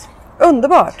gödsla ens.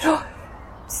 Underbart!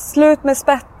 Slut med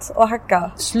spett och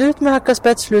hacka. Slut med hacka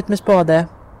spett, slut med spade.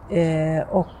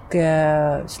 Och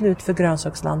slut för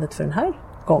grönsakslandet för den här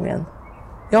gången.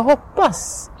 Jag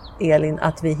hoppas, Elin,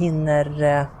 att vi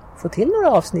hinner få till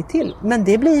några avsnitt till. Men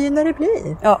det blir ju när det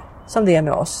blir. Ja. Som det är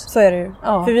med oss. Så är det ju.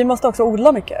 Ja. För vi måste också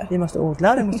odla mycket. Vi måste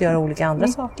göra olika andra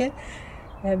saker.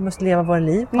 Vi måste leva våra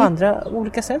liv på andra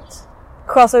olika sätt.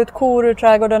 Skasa ut kor ur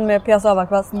trädgården med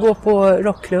PSA-vakvast. Gå på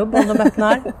rockklubb om de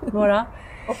öppnar några.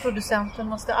 Och producenten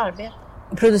måste arbeta.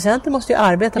 Producenten måste ju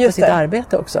arbeta på sitt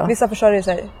arbete också. Vissa försörjer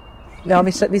sig. Ja,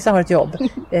 vissa har ett jobb.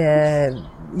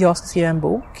 Jag ska skriva en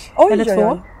bok. Eller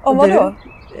 2. Om vad då?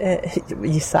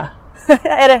 Gissa.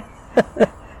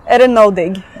 Är det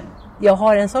no-dig? Jag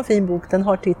har en sån fin bok. Den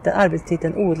har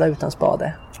arbetstiteln Odla utan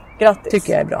spade. Grattis.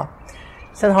 Tycker jag är bra.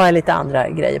 Sen har jag lite andra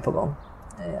grejer på gång.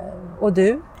 Och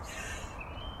du?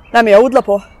 Nej, men jag odlar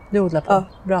på. Du odlar på. Ja.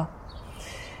 Bra.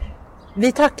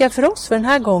 Vi tackar för oss för den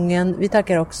här gången. Vi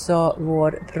tackar också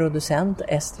vår producent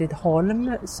Estrid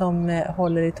Holm som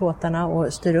håller i tåtarna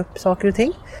och styr upp saker och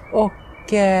ting. Och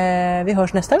vi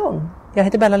hörs nästa gång. Jag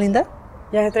heter Bella Linde.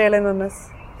 Jag heter Elin Mummes.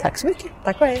 Tack så mycket.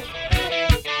 Tack och hej.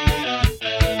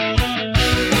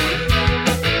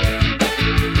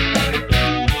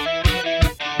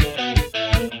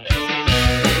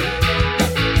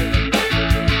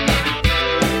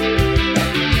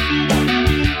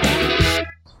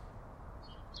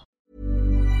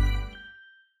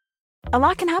 A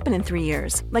lot can happen in 3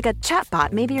 years, like a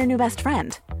chatbot may be your new best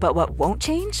friend. But what won't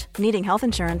change? Needing health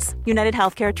insurance. United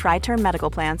Healthcare Tri-Term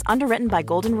Medical Plans, underwritten by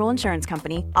Golden Rule Insurance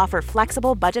Company, offer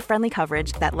flexible, budget-friendly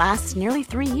coverage that lasts nearly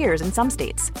 3 years in some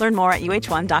states. Learn more at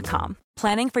uh1.com.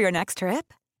 Planning for your next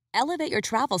trip? Elevate your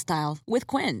travel style with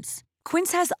Quince.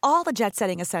 Quince has all the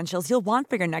jet-setting essentials you'll want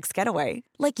for your next getaway,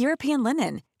 like European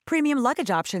linen, premium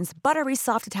luggage options, buttery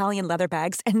soft Italian leather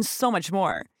bags, and so much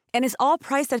more. And is all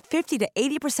priced at 50 to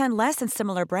 80% less than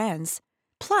similar brands.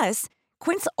 Plus,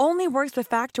 Quince only works with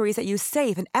factories that use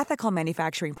safe and ethical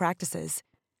manufacturing practices.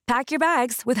 Pack your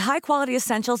bags with high-quality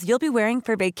essentials you'll be wearing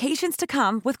for vacations to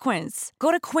come with Quince.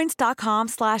 Go to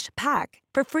quince.com/pack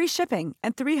for free shipping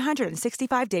and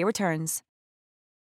 365-day returns.